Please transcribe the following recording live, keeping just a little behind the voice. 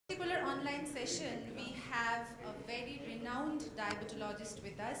Particular online session, we have a very renowned diabetologist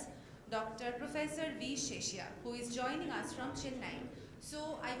with us, Dr. Professor V Seshiah, who is joining us from Chennai.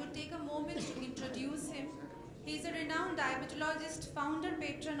 So I would take a moment to introduce him. He is a renowned diabetologist, founder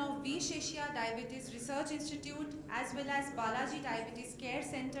patron of V Seshiah Diabetes Research Institute, as well as Balaji Diabetes Care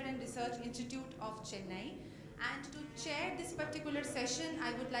Center and Research Institute of Chennai. And to chair this particular session,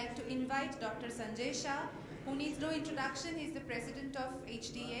 I would like to invite Dr. Sanjay Shah, who needs no introduction. He is the president of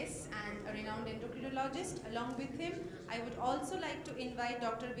HDS and a renowned endocrinologist. Along with him, I would also like to invite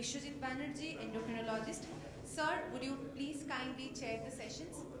Dr. Vishwajit Banerjee, endocrinologist. Sir, would you please kindly chair the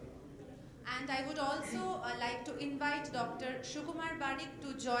sessions? And I would also like to invite Dr. Shukumar Barik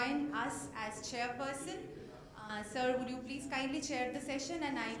to join us as chairperson. Sir, would you please kindly chair the session?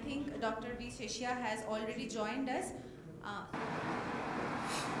 And I think Dr. V Seshiah has already joined us.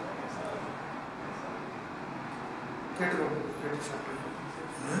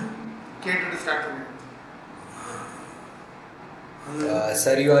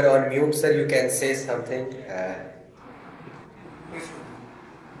 Sir, you are on mute, sir. You can say something.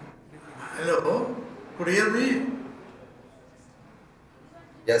 Hello, could you hear me?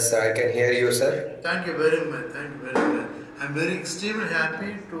 Yes, sir, I can hear you, sir. Thank you very much. Thank you very much. I'm very extremely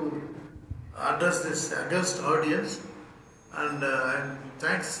happy to address this august audience, and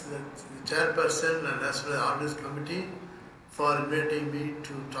thanks the chairperson and as well as the audience committee for inviting me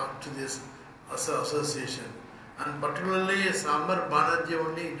to talk to this association. And particularly Samar Banerjee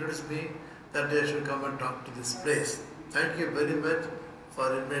only introduced me that they should come and talk to this place. Thank you very much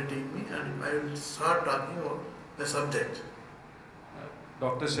for inviting me, and I will start talking about the subject.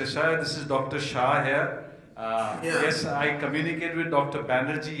 Dr. Seshiah, this is Dr. Shah here. Yes, I communicated with Dr.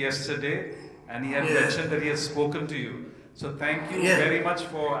 Banerjee yesterday, and he had mentioned that he has spoken to you. So thank you very much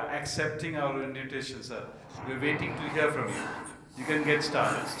for accepting our invitation, sir. We're waiting to hear from you. You can get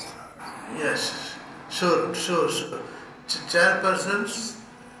started. Yes, sure. Chairpersons,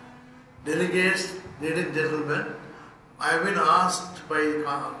 delegates, ladies and gentlemen, I have been asked by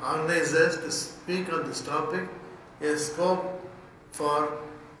organizers to speak on this topic, a scope for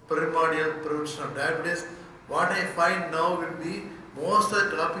primordial prevention of diabetes. What I find now will be most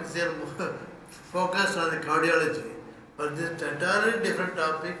of the topics they are focused on the cardiology. But this entirely different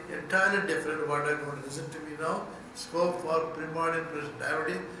topic, entirely different what I am going to listen to me now, scope for primordial prevention of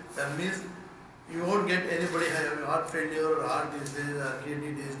diabetes. That means you won't get anybody having heart failure or heart disease or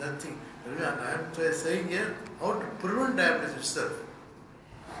kidney disease, nothing. I am saying here how to prevent diabetes itself.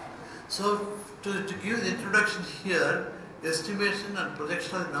 So to give the introduction here, estimation and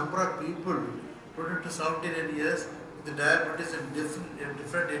projection of the number of people 20 to 79 years with diabetes in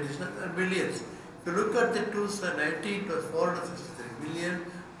different editions and millions. If you look at the 2019 to 463 million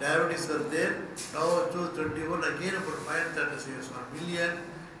diabetes were there. Now 2021 again about 536 million.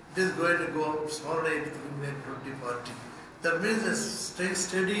 It is going to go up smaller in 2040. That means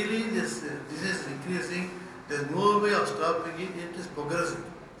steadily this disease is increasing. There is no way of stopping it. It is progressing.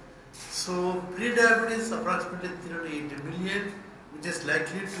 So pre-diabetes approximately 380 million, which is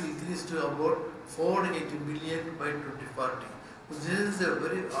likely to increase to about 480 million by 2040. So this is a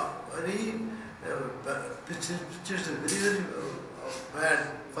very bad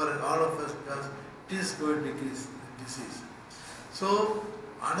for all of us because it is going to increase the disease. So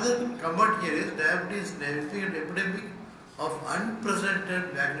another comment here is diabetes is an epidemic of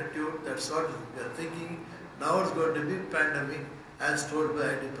unprecedented magnitude. That's what we are thinking. Now it's going to be pandemic as told by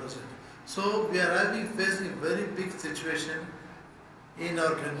ID President. So we are facing a very big situation in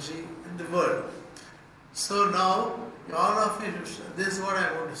our country, in the world. So now, all of you, this is what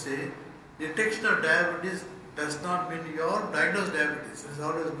I want to say. Detection of diabetes does not mean your diagnosed diabetes, is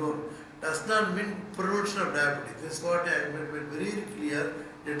always known. Does not mean prevention of diabetes. This is what I made very clear,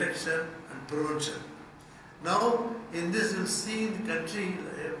 detection and prevention. Now, in this you'll see in the country,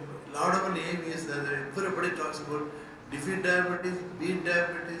 laudable aim is that everybody talks about defeat diabetes, beat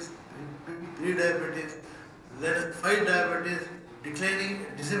diabetes, pre-diabetes, let us fight diabetes, declining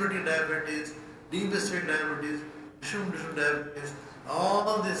disability diabetes, demystified diabetes, assumed diabetes,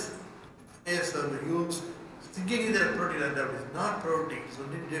 all this is used thinking they are preventing diabetes, not preventing, it's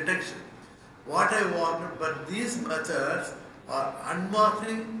only detection. What I wanted, but these methods are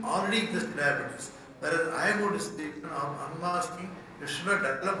unmasking already existing diabetes. Whereas I am going to speak on unmasking, you should not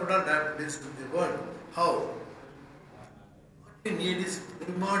develop diabetes in the world. How? What we need is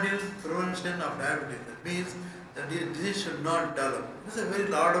primordial prevention of diabetes. That means that the disease should not develop. This is a very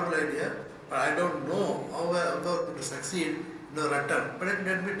laudable idea, but I don't know how I'm going to succeed in the attempt. But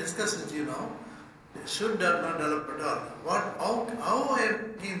let me discuss with you now. It should not develop at all. How I am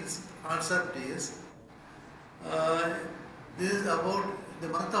thinking this concept is, this is about the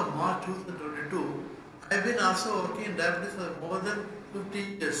month of March 2022, I've been also working in diabetes for more than 50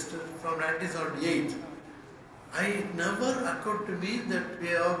 years, from 1978. It never occurred to me that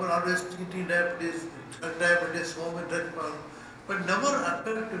we are always treating diabetes, drug diabetes, home and drug problem. But never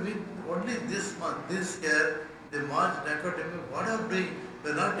occurred to me, only this month, this year, the March, it occurred to me, what are we doing?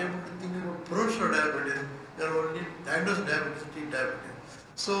 We are not able to think about prevention of diabetes. We are only diagnosed diabetes, treat diabetes.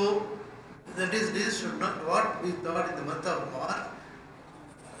 So, that is, this should not, what we thought in the month of March,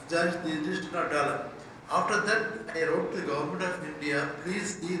 Judge, this should not develop. After that, I wrote to the government of India,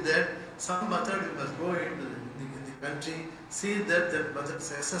 please see that some method we must go into the country, see that that method is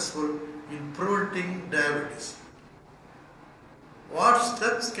successful in preventing diabetes. What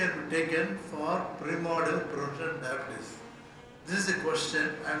steps can be taken for primordial prevention of diabetes? This is a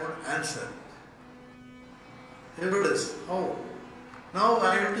question I want to answer. Here it is. How? Now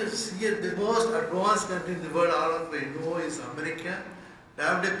I have to see it. The most advanced country in the world, all of you know, is America.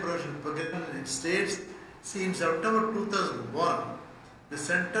 Diabetes prevention program in its states. See, in September 2001, the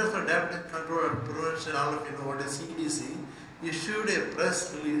Centers for Diabetes Control and Prevention, all of you know what is CDC, issued a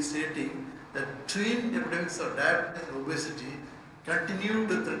press release stating that twin epidemics of diabetes and obesity continue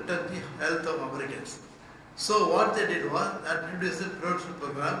to threaten the health of Americans. So what they did was introduce a prevention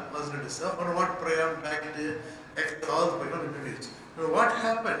program, was introduced. On what program back all the program introduced. Now what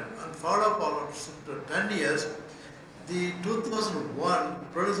happened on follow-up of 10 years, the 2001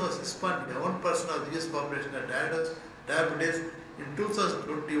 produce was expanded. 1% of the US population had diagnosed diabetes. In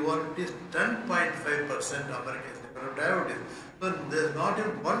 2021, it is 10.5% of Americans have diabetes. So there is not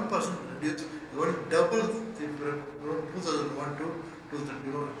even 1% reduced, only double the 2001 to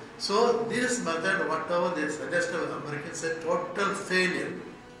 2021. So this method, whatever they suggested, Americans said total failure.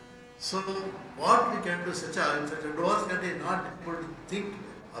 So what we can do, such advanced country not able to think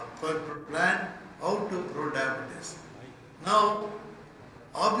or plan how to prevent diabetes. Now,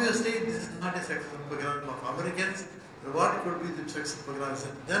 obviously, this is not a successful program of Americans. What could be the successful program?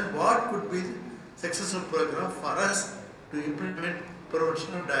 Then what could be the successful program for us to implement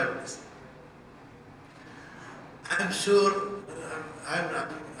prevention of diabetes? I am sure, I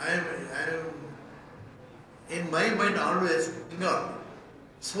am in my mind always,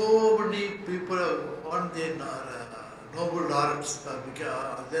 so many people want the Nobel laureates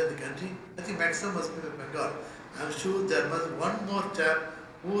there in the country. I think maximum must be Bengal. I am sure there must be one more chap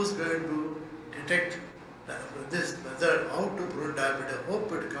who is going to detect this method, how to prevent diabetes. I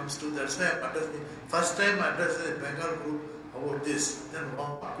hope it comes to that's why I am addressing. First time I addressed the Bengal group about this. Then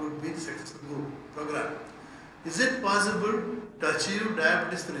what could be the successful group program? Is it possible to achieve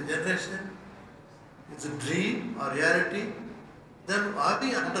diabetes through generation? It's a dream or reality? Then are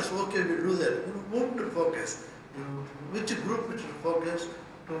we understand, okay, we do that. Whom to focus? Which group we should focus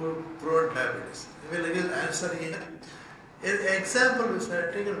to prevent diabetes? I will again answer here. An example is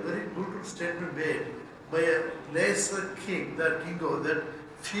I take a very brutal statement made by a laser king, that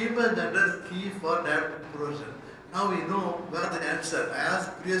female gender is key for diabetes prevention. Now we know where the answer. I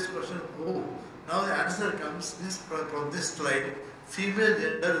asked previous question, oh, now the answer comes from this slide. Female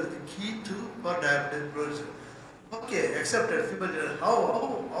gender is the key for diabetes prevention. Okay, accepted female gender.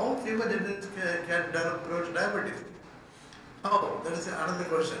 How female gender can develop prevent diabetes? How? That is another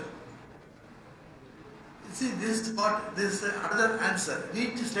question. You see, this is another answer.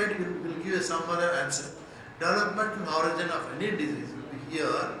 Each slide will give you some other answer. Developmental origin of any disease will be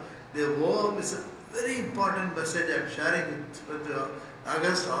here. The womb is a very important message I am sharing with the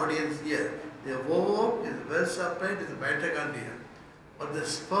august audience here. The womb is well supplied with mitochondria. But the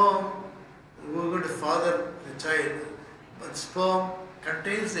sperm, we are going to father the child, but sperm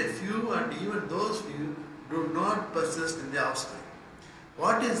contains a few, and even those few do not persist in the offspring.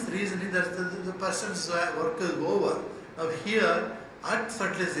 What is the reason? That the person's work is over. Now here, at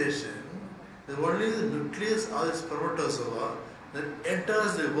fertilization, only the nucleus or the spermatozoa that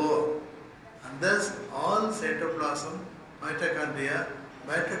enters the ovum, and thus all cytoplasm, mitochondrial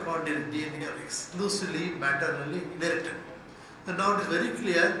DNA are exclusively maternally inherited. So now it is very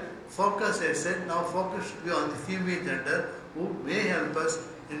clear, focus I said, now focus should be on the female gender who may help us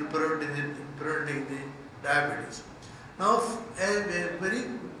in preventing the diabetes. Now a very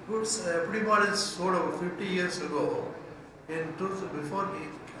good epidemiologist sold over 50 years ago, before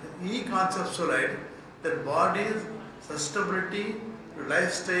he conceptualized that body's susceptibility to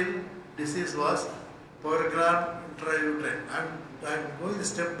lifestyle disease was programmed intrauterine. I am going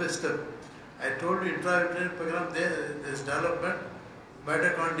step by step. I told you intrauterine program, there is development,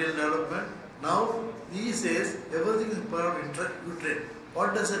 mitochondrial development. Now he says everything is programmed intrauterine.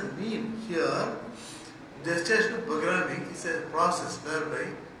 What does it mean here? Gestational programming is a process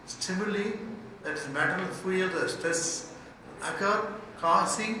whereby stimuli, that is maternal fuel or stress, occur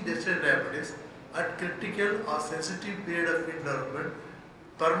causing gestational diabetes at critical or sensitive period of development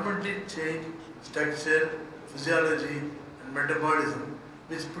permanently change structure, physiology and metabolism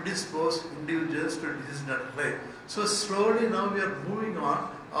which predispose individuals to disease in adult life. So slowly now we are moving on.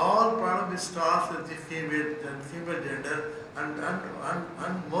 All problem starts with the female gender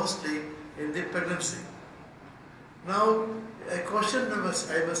and mostly in the pregnancy. Now a question I must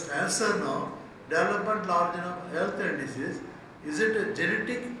answer now. Developmental origin of health and disease, is it a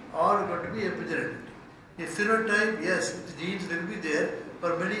genetic or going to be epigenetic? A phenotype, yes, genes will be there.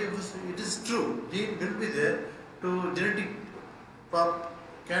 For many of us, it is true. Gene will be there. To genetic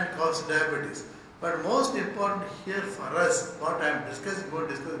can cause diabetes. But most important here for us, what I am discussing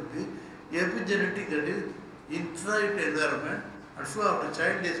about is epigenetic, that is intra-uterine environment. And so after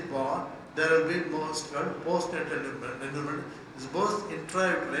child is born, there will be most called postnatal environment. It's both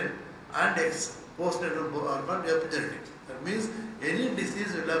intra-uterine and postnatal are called epigenetic. That means any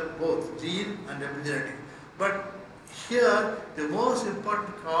disease will have both gene and epigenetic. But here the most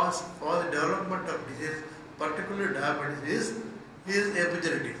important cause for the development of disease, particularly diabetes, is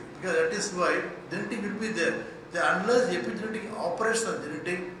epigenetic. Because that is why genetic will be there. Unless epigenetic operates on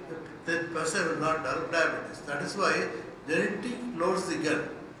genetic, the person will not develop diabetes. That is why genetic loads the gun.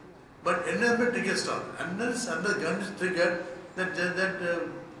 But environment triggers stop. Unless the gun is triggered, that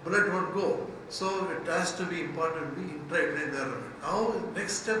bullet won't go. So it has to be important to be intra-uterine environment. Now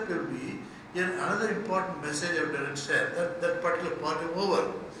next step will be another important message I have to share. That particular part is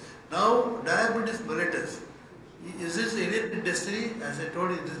over. Now diabetes mellitus. Is this innate destiny, as I told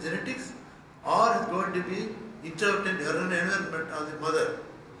you, it is genetics, or is going to be intra-uterine environment of the mother?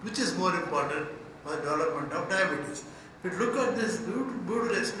 Which is more important for the development of diabetes? If you look at this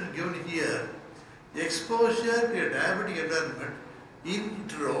beautiful experiment given here, the exposure to a diabetic environment in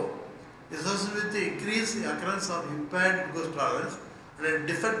utero is associated with the increased occurrence of impaired glucose tolerance and a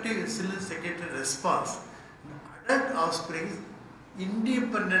defective insulin secretory response. Adult offspring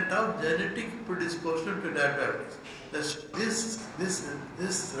independent of genetic predisposition to diabetes. This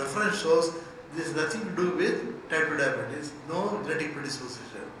reference shows this has nothing to do with type 2 diabetes, no genetic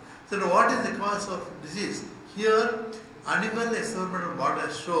predisposition. So now what is the cause of disease? Here, animal experimental model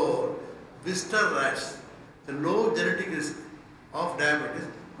has shown blister rats, the low genetic risk of diabetes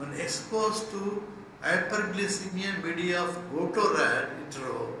when exposed to hyperglycemia media of goat rat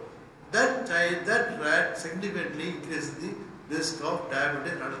utero. That rat significantly increases the risk of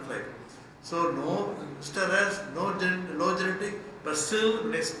diabetes in adult life. So no steroids, low genetic, but still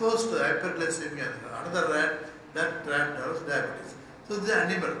when exposed to hyperglycemia, another rat, that rat develops diabetes. So this is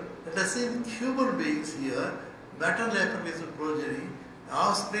animal. Let us see in human beings here, maternal hyperglycemic progeny,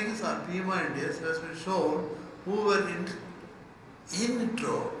 offsprings or P-Indians has been shown who were in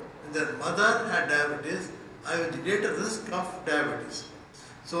utero, when their mother had diabetes, I have greater risk of diabetes.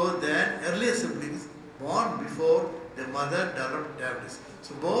 So then earlier siblings born before the mother developed diabetes.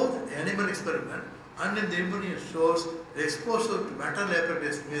 So both animal experiment and in the human shows the exposure to maternal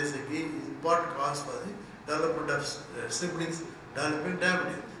hyperglycemia is important cause for the development of siblings developing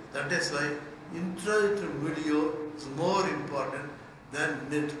diabetes. That is why intra-uterine video is more important than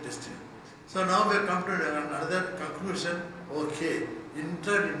innate destiny. So now we have come to another conclusion. Okay,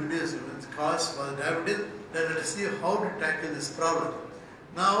 intra-uterine video is the cause for the diabetes. Then let us see how to tackle this problem.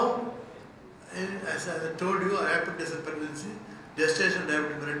 Now, as I told you, hypertensive pregnancy, gestational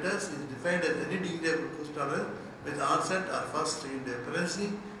diabetes mellitus is defined as any degree of glucose tolerance with onset or first in the pregnancy.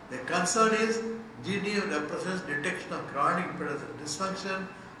 The concern is GDM represents detection of chronic impedance dysfunction,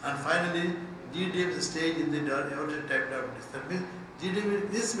 and finally GDM is a stage in the type diabetes. That means GDM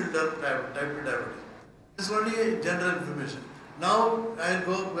this will develop type 2 diabetes. This is only a general information. Now I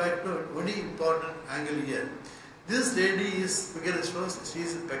will go back to only important angle here. This lady is, figure shows she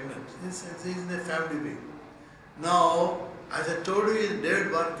is pregnant. She is in a family being. Now, as I told you in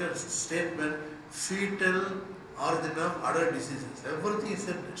David Barker's statement, fetal origin of other diseases. Everything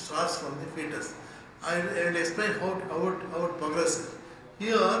starts from the fetus. I will explain how it progresses.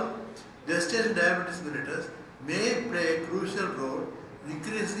 Here, gestational diabetes mellitus may play a crucial role in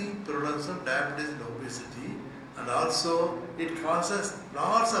increasing prevalence of diabetes and obesity, and also it causes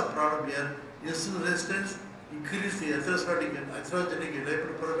lots of problems here: insulin resistance, increase the atherogenic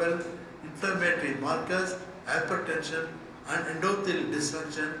lipoprotein, inflammatory markers, hypertension, and endothelial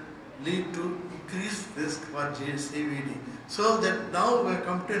dysfunction lead to increased risk for CVD. So that now we have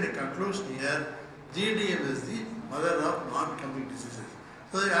come to a conclusion here, GDM is the mother of non-coming diseases.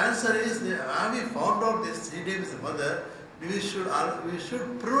 So the answer is, have we found out this GDM is the mother, we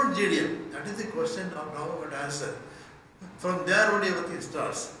should prevent GDM. That is the question of now we have to answer. From there only everything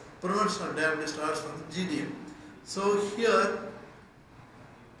starts. Prevention of diabetes starts from the GDM. So here,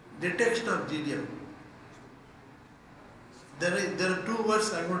 detection of GDM. There are two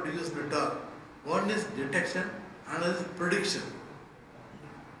words I am going to use to talk. One is detection, another is prediction.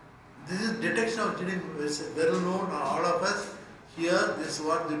 This is detection of GDM, is well known to all of us. Here, this is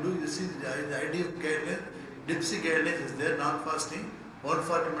what they do. You see the idea of guidelines. DIPSI guidelines is there, non-fasting.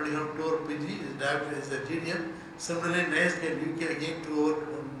 140 mg 2 over PG is diabetes, is a GDM. Similarly, NICE and UK again 2 over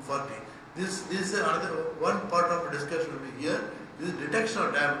 140. This is another one part of the discussion will be here. This detection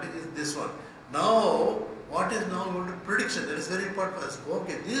of diabetes is this one. Now, what is now going to prediction? That is very important for us.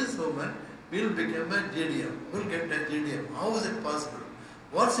 Okay, this woman will become a GDM, will get a GDM. How is it possible?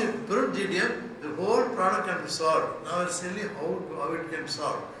 Once you prove GDM, the whole product can be solved. Now I'll tell you how it can be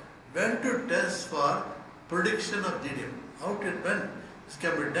solved. When to test for prediction of GDM. How to when this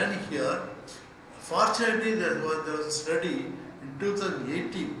can be done here. Fortunately, there was a study in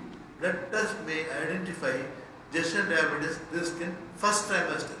 2018. Blood test may identify gestation diabetes risk in first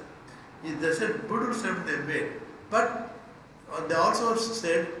trimester. They said good step they made, but they also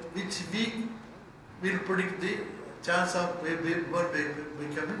said which week will predict the chance of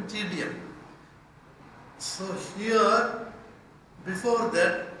becoming GDM. So here, before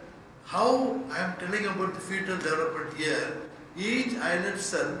that, how I am telling about the fetal development here, each islet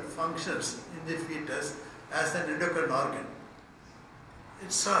cell functions in the fetus as an endocrine organ.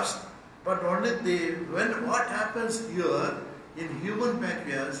 It starts, but only what happens here in human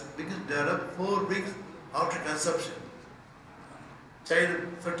pancreas begins to develop 4 weeks after conception. Child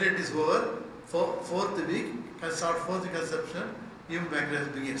fertility is over, fourth week, can start fourth conception, human pancreas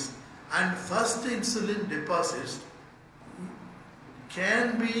begins. And first insulin deposits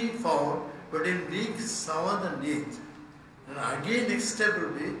can be found between weeks 7 and 8. And again next step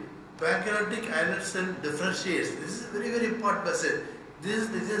will be pancreatic islet cell differentiates. This is a very, very important message. This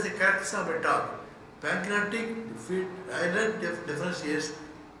is the characteristic of a talk. Pancreatic islet differentiates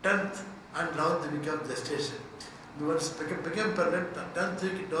 10th and 11th week of gestation. Once become pregnant, 10th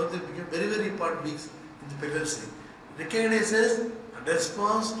week, 12th week become very, very important weeks in the pregnancy. Recognizes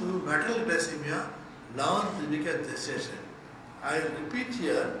response to maternal glycemia, 11th week of gestation. I repeat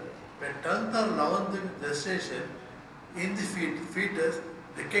here, when 10th or 11th week of gestation in the fetus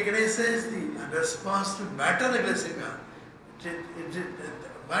recognizes the response to maternal glycemia.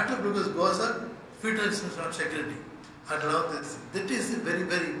 Maternal glucose goes up, fetal insulin is not secreting. That is very,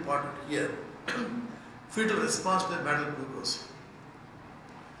 very important here. Fetal response to maternal glucose.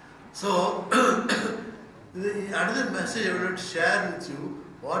 So, another message I would like to share with you,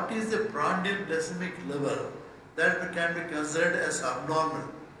 what is the prandial glycemic level that can be considered as abnormal.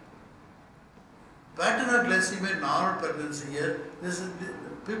 Pattern of glycemia in normal pregnancy here,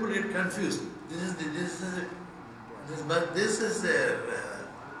 people get confused. This is a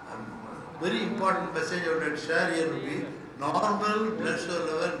very important message I would like to share here will be normal blood sugar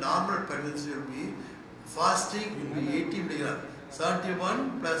level, normal pregnancy will be, fasting will be 80 mg,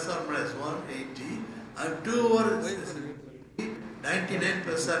 71 plus or minus 180 and 2 over 99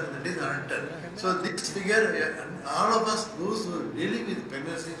 plus or that is 110. So this figure, all of us, those who are dealing with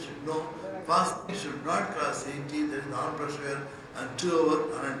pregnancy should know fasting should not cross 80, that is normal blood sugar, and 2 over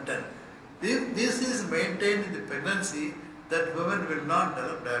 110. If this is maintained in the pregnancy, that women will not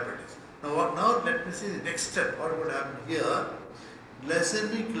develop diabetes. Now let me see the next step. What would happen here?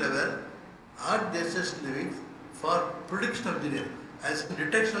 Glycemic level at gestation living for prediction of GDM. As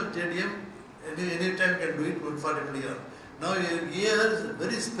detection of GDM, any time can do it 140 mg. Now here is a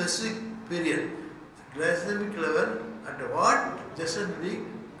very specific period. Glycemic level at what gestation week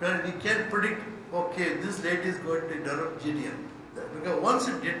we can predict, okay, this lady is going to develop GDM. Because once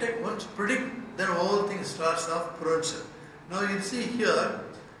you detect, once you predict, then whole thing starts off prevention. Now you see here,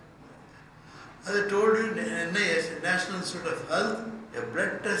 as I told you, in NIH, National Institute of Health, a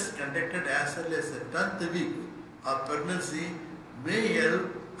blood test conducted as early as the 10th week of pregnancy may help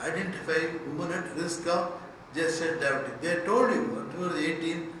identify women at risk of gestational diabetes. They told you, towards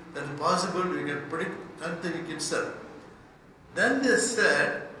 18, that is possible we can predict 10th week itself. Then they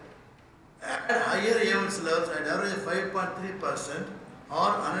said, at higher A1C levels at average 5.3%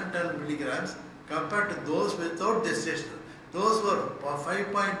 or 110 milligrams compared to those without gestation. Those who are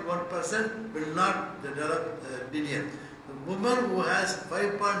 5.1% will not develop DDM. The woman who has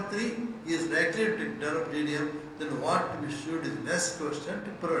 5.3 is likely to develop DDM, then what we should is next question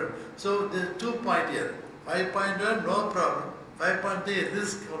to prevent. So there is 2 points here. 5.1 no problem. 5.3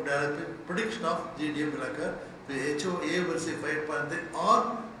 risk of developing, prediction of GDM will occur. The HOA will say 5.3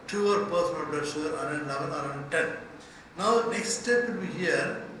 or 2 or personal blood sugar 111 or 110. Now next step will be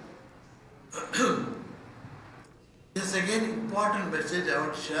here. This again important message I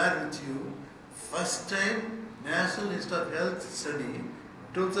want to share with you. First time National Institute of Health study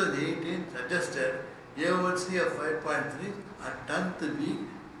 2018 suggested A1C of 5.3 at 10th week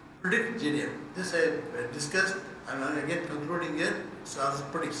predict GDM. This I discussed. I am again concluding here. It also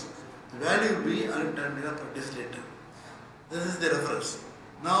predicts. The value will be 110 mg per deciliter. This is the reference.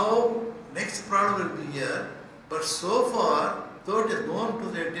 Now, next problem will be here. But so far, though it is known to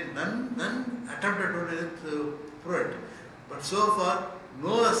the none attempted to prove it. But so far,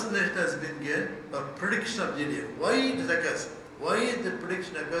 no explanation has been given for prediction of GDM. Why it occurs? Why the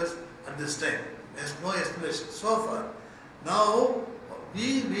prediction occurs at this time? There is no explanation so far. Now,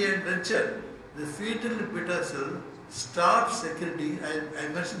 we had mentioned the fetal beta cell starts secreting. I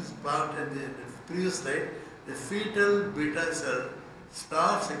mentioned this part in the previous slide. The fetal beta cell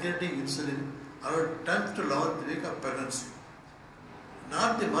starts secreting insulin around 10th to 11th week of pregnancy.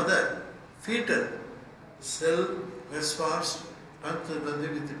 Not the mother, fetal cell responds 10th to 11th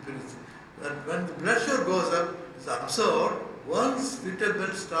week with the pregnancy. But when the blood sugar goes up, it's observed once fetal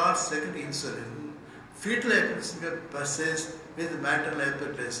cell starts secreting insulin, fetal hyperglycemia persists with maternal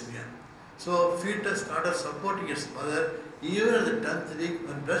hyperglycemia. So fetus started supporting its mother even at the 10th week.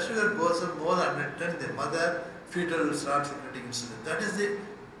 When blood sugar goes up more than 110, the mother fetal will start secreting insulin. That is the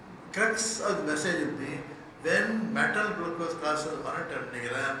crux of the message will be when maternal glucose crosses 110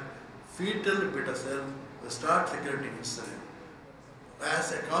 mg, fetal beta cell will start secreting insulin.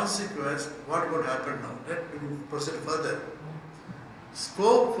 As a consequence, what would happen now? Let me proceed further.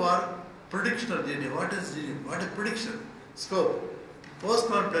 Scope for prediction of GDM. What is GDM? What is prediction? Scope.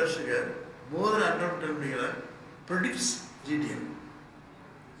 Postmortem blood sugar more than 110 mg predicts GDM.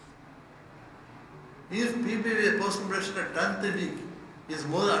 If PPV postmortem blood sugar at 10th week is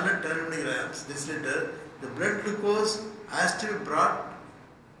more than 110 mg deciliter, the blood glucose has to be brought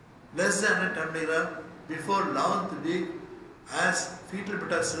less than 110 mg before 11th week as fetal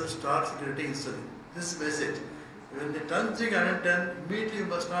beta cells start secreting insulin. This is the message. When the 10th week 110, immediately you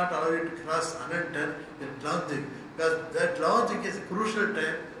must not allow it to cross 110 in 11th week. Because that 11th week is a crucial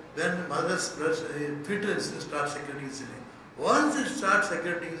time when the mother's fetal insulin starts secreting insulin. Once it starts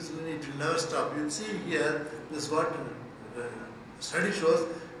secreting insulin, it will never stop. You will see here, this is what the study shows,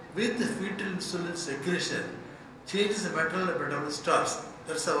 with the fetal insulin secretion, changes the maternal metabolism starts.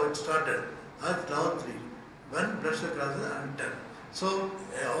 That's how it started at 11th week, when blood sugar crosses 110. So,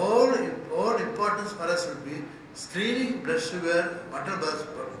 all importance for us will be screening blood sugar,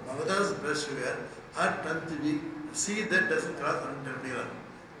 mother's blood sugar at 10th week, see that doesn't cross 110 mg.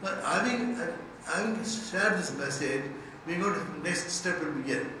 But having shared this message, we go to the next step will be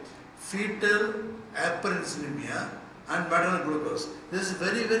here. Fetal hyperinsulinemia and maternal glucose. This is a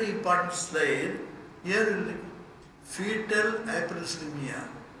very, very important slide. Here, fetal hyperinsulinemia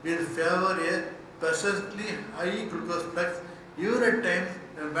will favor a persistently high glucose flux even at times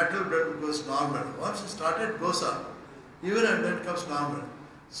when maternal blood glucose normal. Once it started, goes up. Even at when it comes normal.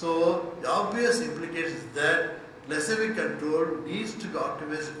 So, the obvious implication is that glycemic control needs to be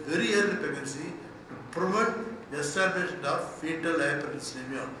optimized very early pregnancy to prevent the establishment of fetal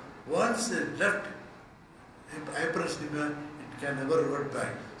hyperinsulinemia. Once it left hyperinsulinemia, it can never revert back.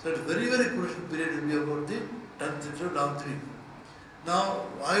 So, it's very, very crucial period will be about the 10th to 11th week. Now,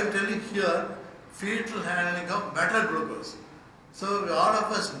 I will tell you here fetal handling of maternal glucose. So, all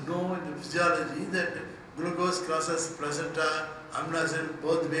of us know in the physiology that glucose crosses placenta, amino acid,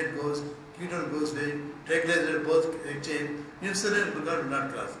 both way it goes, ketone goes way, triglyceride both exchange, insulin and glucose will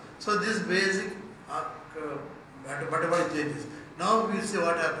not cross. So, this basic metabolic changes. Now, we will see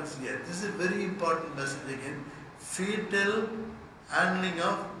what happens here. This is a very important message again. Fetal handling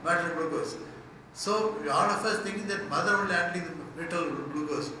of maternal glucose. So, all of us thinking that mother only handling the fetal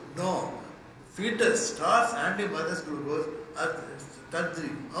glucose. No. Fetus starts handling mother's glucose at 10th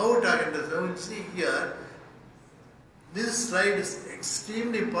week. How it happens? So, we will see here. This slide is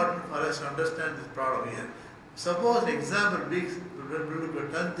extremely important for us to understand this problem here. Suppose example week,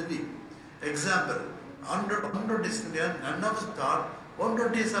 10th week. Example, 120 is clear, none of us thought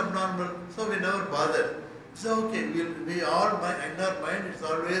 120 is abnormal, so we never bothered. So okay, we all, in our mind it's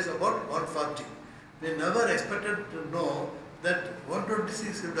always about 140. We never expected to know that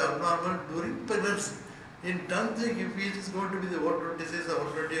 126 will be abnormal during pregnancy. In 10th week, if it is going to be the 126 or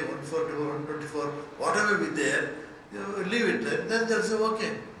 120, 140 or 124, whatever be there, you leave it there. Then they'll say,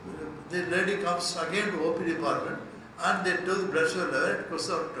 okay. The lady comes again to OP department and they do the blood sugar level, it goes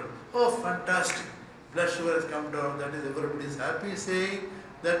out to, oh fantastic, blood sugar has come down, that is everybody is happy saying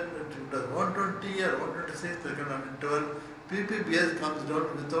that it was 120 or 126, they can interval, PPBS comes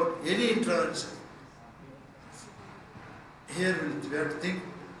down without any intervention. Here we have to think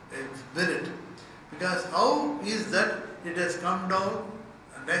a minute, because how is that it has come down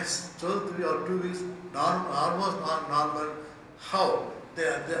next 12 or 2 weeks, almost not normal? How?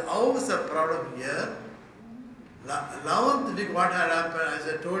 how is the problem here? 11th week, what had happened, as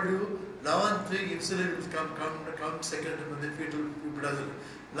I told you, 11th week insulin will come secreted when the fetal doesn't.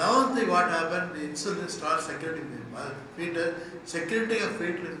 11th week, what happened, the insulin starts secreting the fetus, secreting of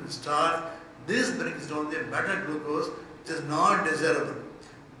fetal starts. This brings down the metal glucose, which is not desirable.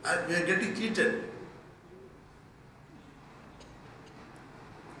 And we are getting cheated.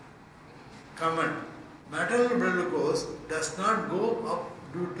 Comment. Maternal blood glucose does not go up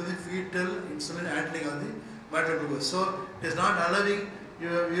due to the fetal insulin handling of the maternal glucose. So it is not allowing, you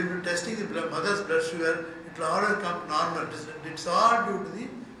will be testing the mother's blood sugar, it will always come normal. It's all due to the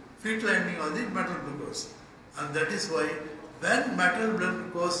fetal handling of the maternal glucose. And that is why when maternal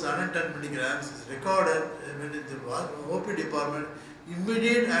blood glucose 110 milligrams is recorded in the OP department,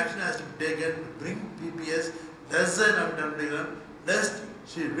 immediate action has to be taken to bring PPS less than 110 milligrams, lest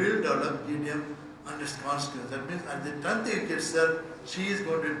she will develop GDM and its consequence. That means at the 10th week itself, she is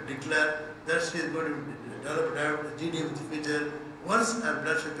going to declare that she is going to develop GDM with the feature once her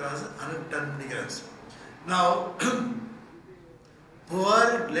blood sugar crosses 110 milligrams. Now,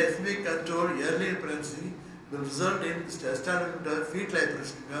 poor glycemic control early in pregnancy will result in establishment of fetal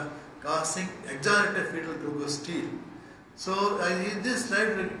hyperglycemia, causing exaggerated fetal glucose steal. So, in this slide,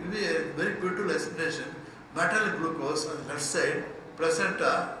 I will give you a very beautiful explanation. Maternal glucose on the left side,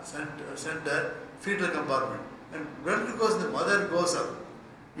 placenta, center, fetal compartment. And blood glucose in the mother goes up.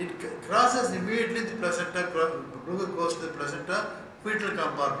 It crosses immediately the placenta, glucose goes to the placenta, fetal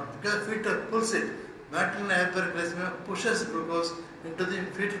compartment. Because fetal pulls it. Maternal hyperglycemia pushes glucose into the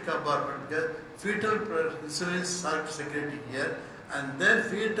fetal compartment. Because fetal insulin starts secreting here. And then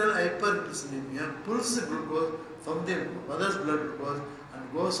fetal hyperglycemia pulls the glucose from the mother's blood glucose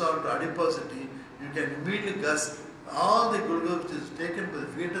and goes out to adiposity. You can immediately guess all the glucose which is taken by the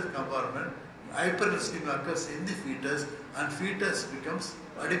fetus compartment, hyperglycemia occurs in the fetus and fetus becomes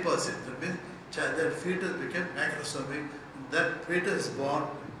adiposity. That means that fetus becomes macrosomic. That fetus is born,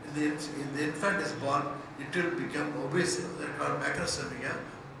 in the infant is born, it will become obese. That is called macrosomia.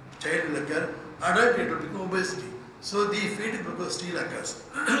 Child will occur, adult it will become obesity. So the fetal glucose steal occurs.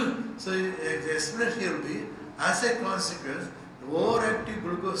 So the explanation here will be, as a consequence, the overactive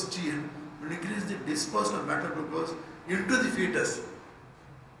glucose steal will increase the disposal of maternal glucose into the fetus.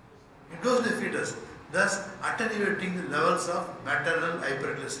 It goes to the fetus, thus attenuating the levels of maternal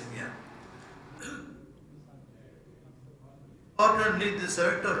hyperglycemia. Importantly, this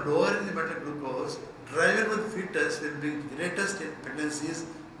effect of lowering the maternal glucose driven with fetus will be greatest in pregnancies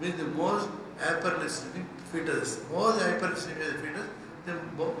with the most hyperglycemic fetus. More the hyperglycemia of the fetus, the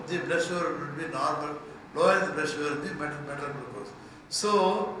blood sugar will be normal, lower the blood sugar of the maternal glucose.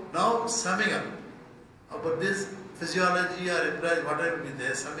 So, now summing up about this physiology or embryology, whatever will be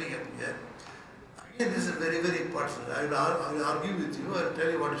there, summing up here. Again, this is very, very important. I will argue with you, I will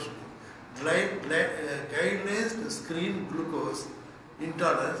tell you what it should be. Guidelines to screen glucose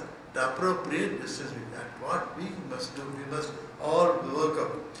intolerance, the appropriate distance at what we must do, we must all work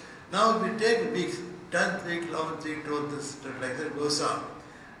up. Now, we take weeks, 10th week, 11th week, 12th week, like that goes on.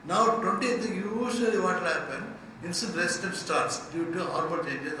 Now, 20th week, usually what will happen? Insulin resistance starts due to hormone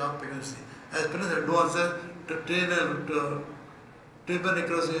changes of pregnancy. As pregnancy advances, triple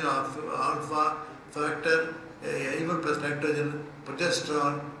necrosis of alpha factor, even plus nitrogen,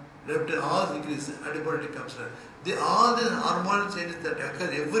 progesterone, leptin, all increase, adiposity comes down. All these hormonal changes that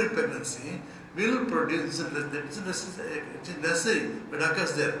occur every pregnancy will produce insulin resistance. It is necessary, but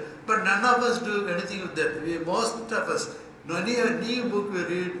occurs there. But none of us do anything with that. Most of us, any book we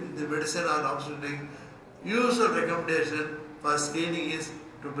read in the medicine or obstetrics, usual recommendation for screening is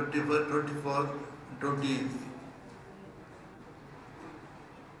 24th, 28th.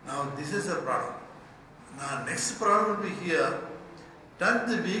 Now this is a problem. Now next problem will be here.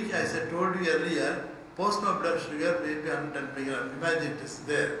 10th week, as I told you earlier, post-mortem blood sugar may be 110 milligram. Imagine it is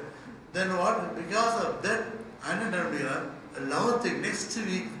there. Then what? Because of that 110 milligram, 11th week, next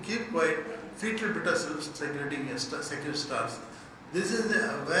week, keep quiet, fetal beta cells secreting second starts. This is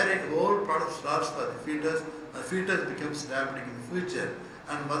where it whole product starts for the fetus. The fetus becomes diabetic in the future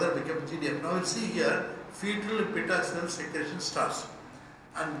and mother becomes GDM. Now you see here, fetal beta cell secretion starts.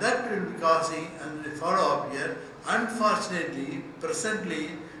 And that will be causing, and we follow up here, unfortunately, presently,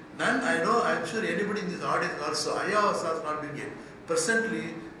 I'm sure anybody in this audience also, I also not doing it.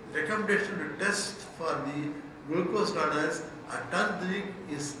 Presently, recommendation to test for the glucose tolerance at 10th week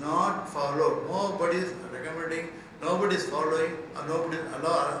is not followed. Nobody is recommending, nobody is following, or nobody is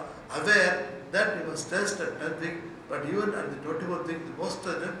aware that you must test at 10th week, but even at the 24th week, most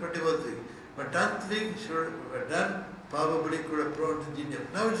of them 24th week. But 10th week should be done, probably could have brought the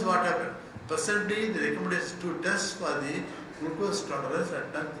GDM. Now it's what happened. Presently, the recommendation is to test for the glucose tolerance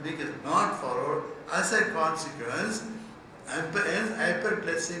at 10th week is not followed. As a consequence,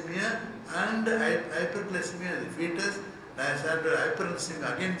 hyperglycemia and hyperglycemia in the fetus,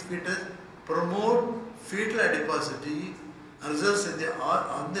 hyperglycemia against fetus, promote fetal adiposity and results in the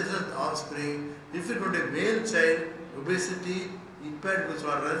offspring. If it were a male child, obesity, impaired glucose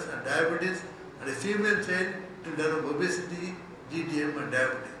tolerance and diabetes, and a female child to develop obesity, GTM and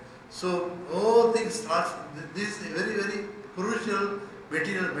diabetes. So all things start, this is a very, very crucial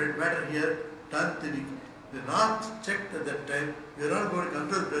material matter here, 10th week. If you are not checked at that time, you are not going to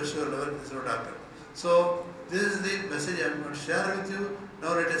control the blood sugar level, this will not happen. So this is the message I am going to share with you.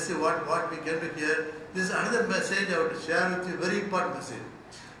 Now let us see what we can do here. This is another message I want to share with you, very important message.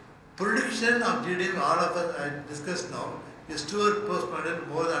 Prediction of GDM, all of us I discussed now, is 2 hours postmortem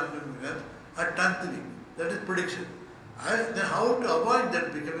more than 100 milligrams at 10th week. That is prediction. Then how to avoid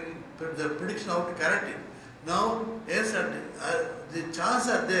that becoming the prediction, how to correct it. Now, yes, the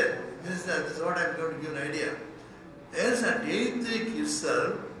chances are there. This is what I am going to give an idea. Yes, at 8th week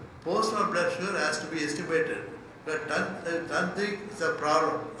itself, postmortem blood sugar has to be estimated. But 10th week is a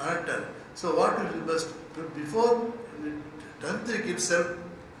problem, unattended. So what we must, before 10th week itself,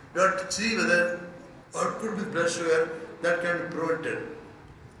 we have to see whether what could be blood sugar that can be prevented.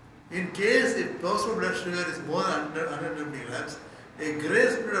 In case if postmortem blood sugar is more than 100 milligrams, a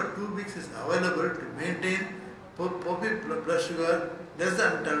grace period of 2 weeks is available to maintain blood sugar less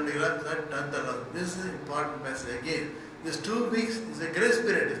than 10 milligrams at 10th level. This is an important message again. This 2 weeks is a grace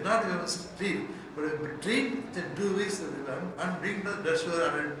period. It's not even treat, but if we treat within 2 weeks and bring the blood sugar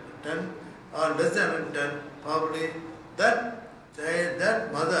 110 or less than 110, probably that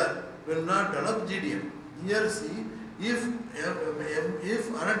mother will not develop GDM. Here see, if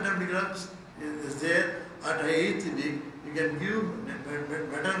 110 milligrams is there at 8th week, you can give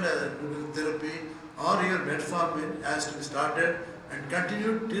maternal therapy or your metformin has to be started and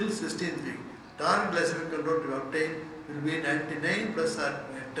continue till 16th week. Target glycemic control to obtain will be 99 plus or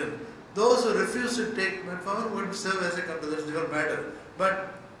 10. Those who refuse to take metformin would serve as a control, that's different matter.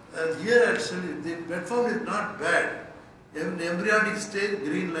 But here actually the metformin is not bad. In the embryonic stage,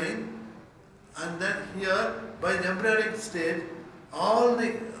 green line, and then here by the embryonic stage, all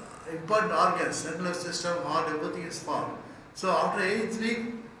the important organs, central nervous system, heart, everything is formed. So after 8th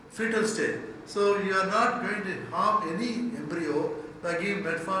week, fetal stage. So you are not going to harm any embryo by giving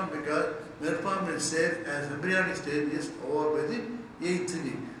metformin because metformin is safe as embryonic stage is over by the 8th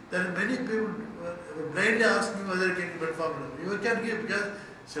week. There are many people blindly asking whether you can give metformin. You can give because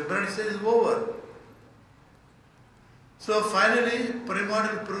embryonic stage is over. So finally,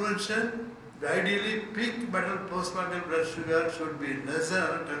 primordial prevention. Ideally, peak maternal postmortem blood sugar should be less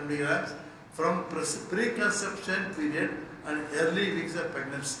than 10 milligrams from preconception period and early weeks of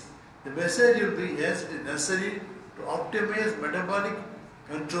pregnancy. The message will be yes, it is necessary to optimize metabolic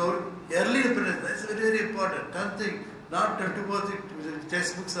control early in pregnancy. That is very, very important. 10th thing, not 24th thing,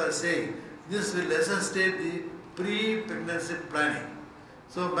 textbooks are saying. This will necessitate the pre-pregnancy planning.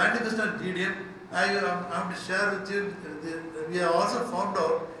 So manifestation of GDM, I am to share with you, we have also found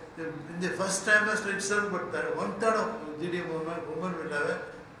out in the first trimester itself, but 1/3 of GDM women will have a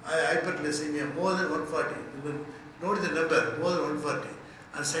hyperglycemia, more than 140. Note the number, more than 140.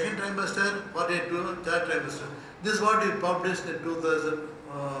 And second trimester, 42, third trimester. This is what we published in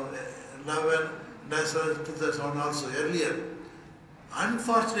 2011, as well as 2001 also, earlier.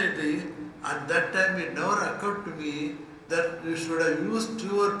 Unfortunately, at that time it never occurred to me that you should have used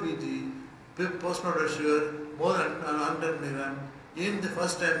 2 PG, postmortem sugar, more than 100 milligram, in the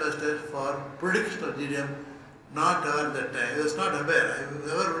first trimester for prediction of GDM, not aware at that time. I was not aware. I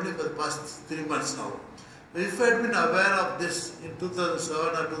was aware only for the past 3 months now. If I had been aware of this in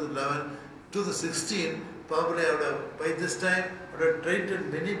 2007 or 2011, 2016, probably I would have, by this time, I would have treated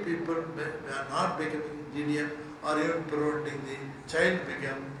many people who are not becoming GDM or even preventing the child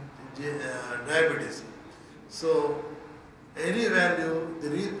become diabetes. So, any value, the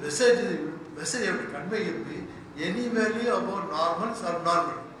message I have to convey will be any value about normal is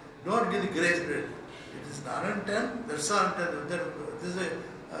abnormal. Don't give the grace period. It is 110, that's 110. This is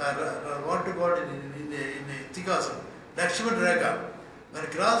what to call in Tikasam. Lakshman Rekha. When you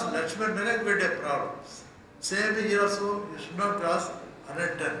cross Lakshman Rekha, you get a problem. Same here also, you should not cross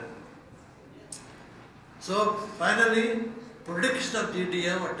 110. So finally, prediction of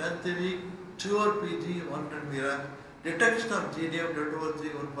GDM at 10th week, 2 PG, 110 milligram. Detection of GDM, 203,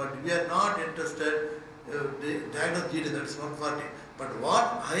 140. We are not interested diagnose GDM, that's 140. But what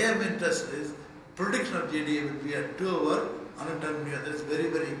I am interested is prediction of GDM will be at 2 hours, 110 milligram. That is very,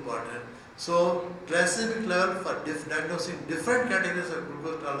 very important. So glycemic level for diagnosing different categories of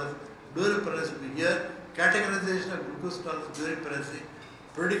glucose tolerance during pregnancy will be here. categorization of glucose tolerance during pregnancy,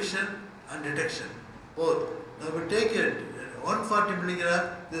 prediction and detection, both. Now we take it 140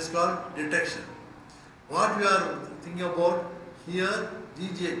 milligram, this is called detection. What we are thinking about here,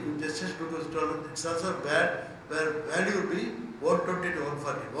 GGA, gestational glucose tolerance, it's also bad, where value will be 120 to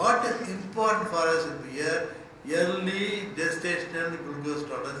 140. What is important for us will be here, early gestational glucose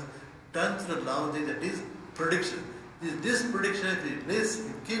tolerance turns to long thing, that is prediction. This prediction, if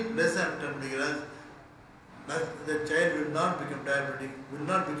you keep less than 10 milligrams, the child will not become diabetic, will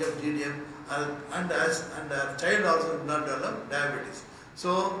not become GDM, and our child also will not develop diabetes.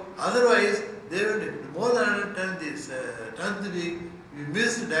 So otherwise, they will more than 10 this 10th week, you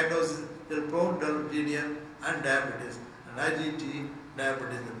miss the diagnosis, they will prone to develop GDM and diabetes, and IGT,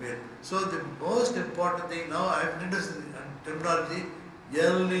 diabetes in the male. So the most important thing now, I have introduced terminology,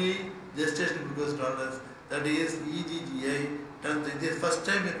 early gestational glucose tolerance, that is EGGI. This is first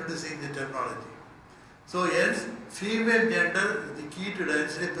time introducing the terminology. So hence, female gender is the key to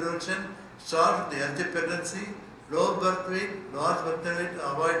diabetes prevention. Start with the healthy pregnancy, low birth weight, large birth weight,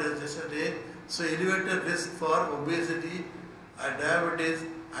 avoid gestational age. So elevated risk for obesity, diabetes,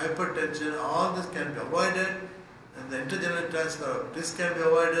 hypertension, all this can be avoided, and the intergenerational transfer of risk can be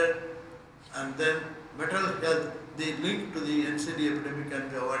avoided, and then mental health, the link to the NCD epidemic can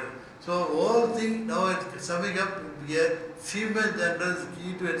be avoided. So all thing now it's summing up here, female gender is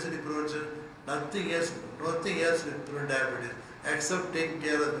key to NCD prevention, nothing else will prevent diabetes except taking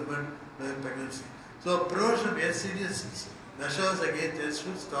care of women during pregnancy. So prevention of NCD measures against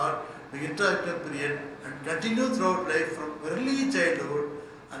should start the introductory period and continue throughout life from early childhood,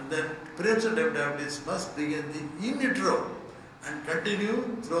 and then prevention of diabetes must begin in utero and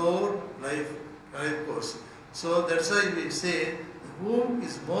continue throughout life course. So that's why we say the womb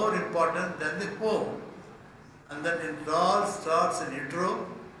is more important than the home, and then it all starts in utero.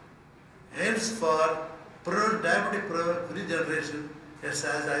 Hence for diabetic free generation, yes,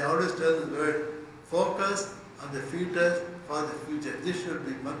 as I always tell the word, focus on the fetus for the future. This should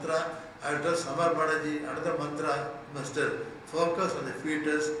be mantra. I tell Samar Banaji, another mantra must tell, focus on the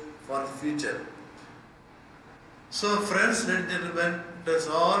fetus for the future. So friends, ladies and gentlemen, it is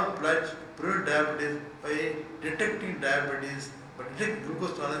all pledged to prevent diabetes by detecting diabetes, but detect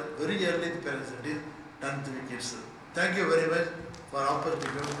glucose tolerance very early in the pregnancy, that is 10th week itself. Thank you very much for opportunity.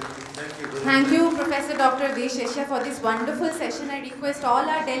 Thank you very much. Thank you, Professor Dr. V Seshiah, for this wonderful session. I request all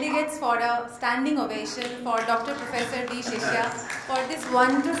our delegates for a standing ovation for Dr. Professor V Seshiah for this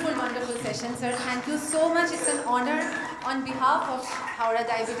wonderful, wonderful session, sir. Thank you so much. It's an honor on behalf of Howrah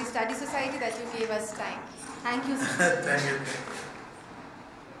Diabetes Study Society that you gave us time. Thank you, sir. Thank you.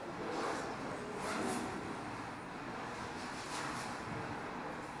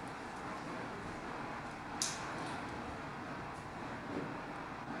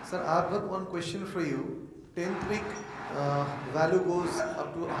 Sir, I've got one question for you. 10th week value goes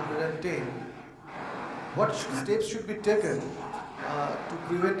up to 110. What steps should be taken to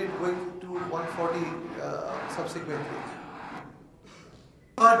prevent it going to 140 subsequently?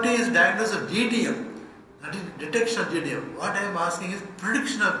 140 is diagnosis of GDM, that is detection of GDM. What I am asking is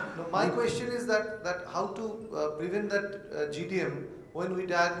prediction of... No, my question is that how to prevent that GDM when we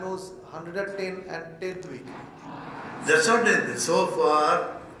diagnose 110 and 10th week? That's what it is. So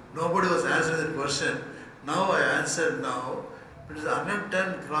far, nobody was answering that question. Now I answered now. It is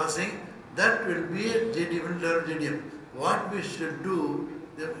 110 crossing, that will be a GDM. What we should do,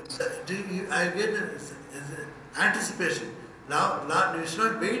 I get anticipation. Now, we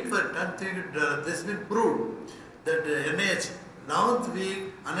should not wait for 10th week. This has been proved that NH, 9th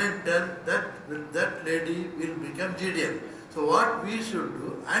week, 110, that lady will become GDM. So what we should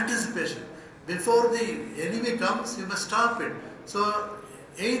do, anticipation. Before the enemy comes, you must stop it. So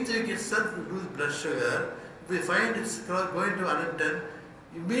 8th week itself, we do blood sugar. If we find it's going to 110,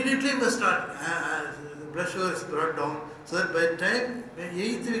 immediately must start. The blood sugar is brought down, so that by the time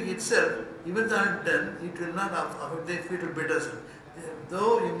 8th week itself, even the 110, it will not affect the fetal beta cell.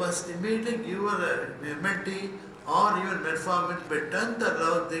 Though you must immediately give her MNT or even metformin, by 10th or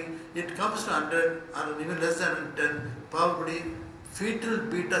 11th thing, it comes to 100 or even less than 110, probably fetal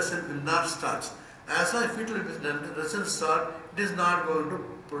beta cell will not start. As long as fetal beta cell start, it is not going to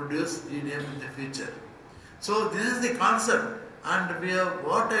produce GDM in the future. So this is the concept, and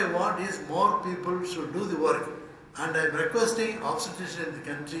what I want is more people should do the work. And I am requesting obstetricians in the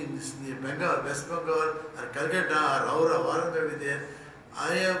country, in Bengal, West Bengal, or Calcutta, or Howrah, wherever there.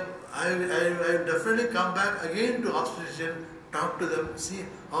 I will definitely come back again to obstetrician, talk to them, see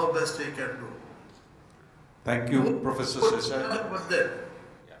how best I can do. Thank you, Professor Seshiah. What then?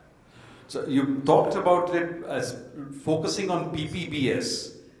 So you talked about it as focusing on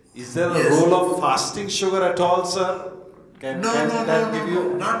PPBS. Is there a role of fasting sugar at all, sir? Can that give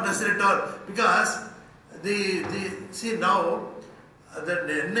you? Not necessary at all. Because see now, the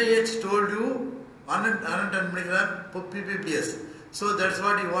NIH told you 110 milligram ppbs. So that's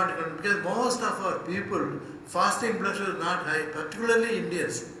what you want. Because most of our people, fasting blood sugar is not high, particularly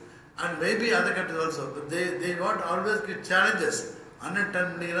Indians. And maybe other countries also. But they want always give challenges.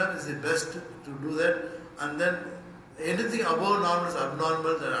 110 milligram is the best to do that. And then anything above normal is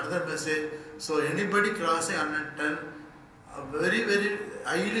abnormal, that's another message. So anybody crossing 110, a very, very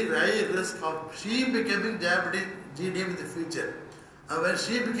high risk of she becoming diabetic GDM in the future. And when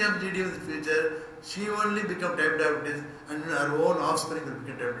she becomes GDM in the future, she only become type diabetes and her own offspring will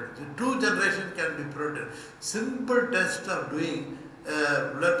become diabetes. The two generations can be prevented. Simple test of doing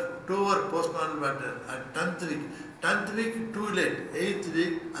blood 2 or postnatal matter at 10th week. 10th week too late, 8th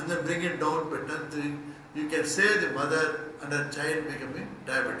week, and then bring it down by 10th week. You can save the mother and her child becoming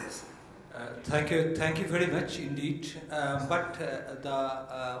diabetes. Thank you very much indeed. But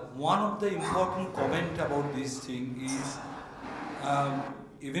one of the important comment about this thing is,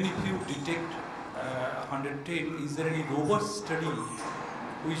 even if you detect 110, is there any robust study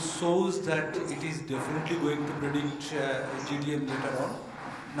which shows that it is definitely going to predict GDM later on?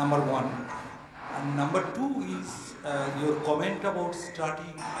 Number one. And number two is your comment about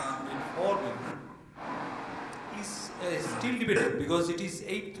starting metformin is still debated because it is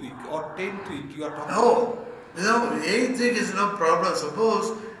 8th week or 10th week you are talking about. 8th week is no problem.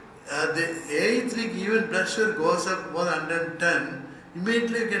 Suppose the 8th week even blood sugar goes up more than 110,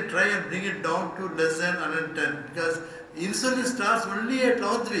 immediately you can try and bring it down to less than 110 because insulin starts only at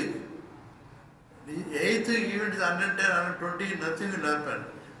 11th week. The 8th week even is 110, 120, nothing will happen.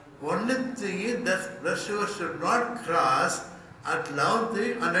 Only thing is that blood sugar should not cross at 11th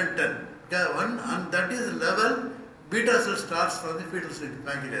week 110. And that is level beta cell starts from the fetal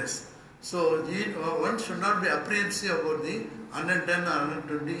pancreas. So one should not be apprehensive about the 110 or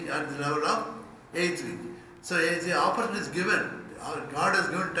 120 at the level of 8th week. So the opportunity is given. God has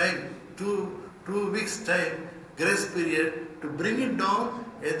given time, two weeks time, grace period to bring it down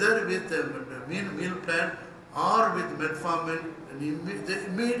either with a meal plan or with metformin.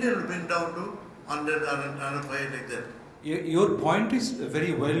 Immediately bring down to 100 or 105 like that. Your point is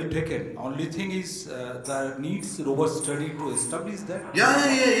very well taken. Only thing is there needs robust study to establish that. Yeah.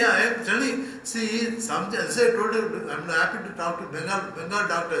 I am telling. See, something. As I told you, I am happy to talk to Bengal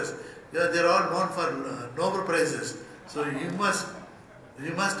doctors. They are all known for Nobel prizes. So you must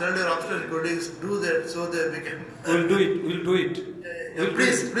tell your obstetric colleagues do that so that we can. We'll do it.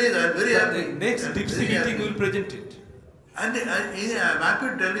 Please, I am very happy. Next DIPSI meeting we will present it. And I am happy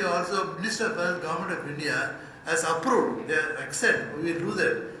to tell you also, Minister of Health, Government of India has approved. They accept. We will do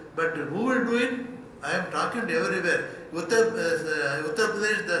that. But who will do it? I am talking to everywhere. Uttar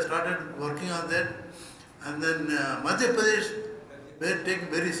Pradesh, they started working on that. And then Madhya Pradesh, they are taking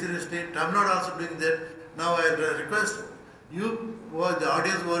very seriously. Tamil Nadu also doing that. Now I request you, the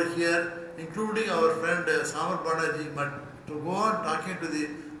audience over here, including our friend Samar Banaji, to go on talking to the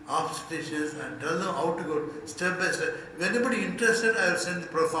obstetricians and tell them how to go step by step. If anybody interested, I will send the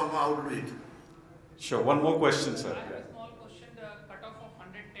pro forma how to do it. Sure. One more question, sir. I have a small question. The cutoff of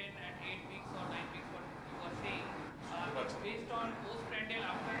 110 at 8 weeks or 9 weeks, what you were saying, it's based on postprandial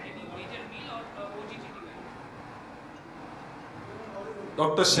after any major meal or OGTT?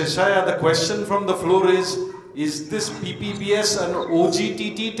 Dr. Seshiah, the question from the floor is this PPBS an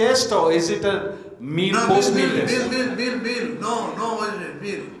OGTT test or is it a post-meal test? Meal. No,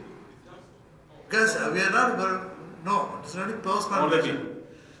 meal. Because we are not, it's only post-meal.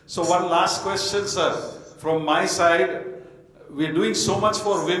 So one last question, sir. From my side, we're doing so much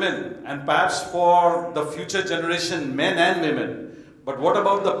for women and perhaps for the future generation, men and women. But what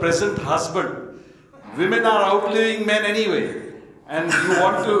about the present husband? Women are outliving men anyway. And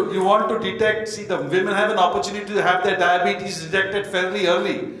you want to detect, see, the women have an opportunity to have their diabetes detected fairly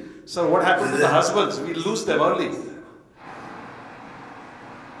early. So what happens to the husbands? We lose them early.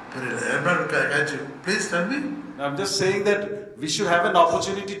 I'm not catch you. Please tell me. I'm just saying that we should have an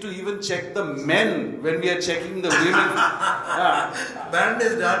opportunity to even check the men when we are checking the women. Man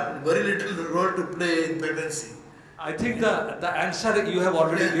has got very little role to play in pregnancy. I think the answer you have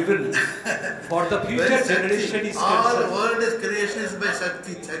already given for the future generation is all world is creation is by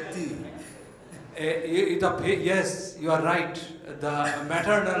Shakti. Yes, you are right. The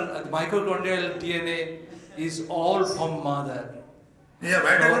maternal, mitochondrial DNA is all from mother. Yeah,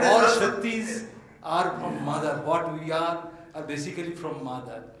 so all Shaktis are from mother. What we are basically from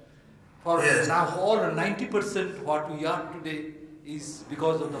mother. For now, all 90% what we are today is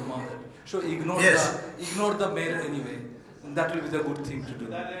because of the mother. So ignore the male anyway. that will be the good thing to do.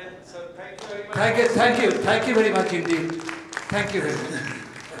 Sir, thank you very much. Thank you very much indeed. Thank you very much.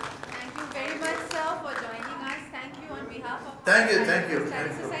 Thank you very much, sir, for joining us. Thank you on behalf of Thank you, the thank you, Study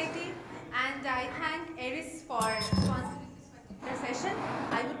thank you. Society. And I thank Eris for sponsoring this particular session.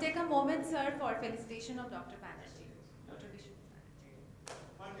 I would take a moment, sir, for felicitation of Dr. Banerjee. Dr. Vishnu Banerjee.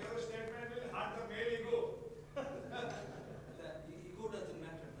 On your statement will hurt the male ego. The ego doesn't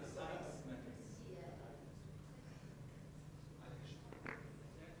matter, the science matters.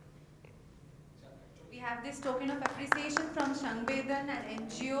 We have this token of appreciation from Shangvedan, an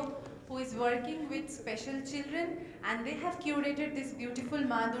NGO who is working with special children, and they have curated this beautiful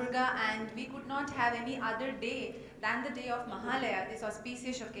Ma Durga, and we could not have any other day than the day of Mahalaya, this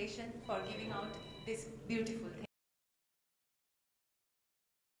auspicious occasion for giving out this beautiful thing.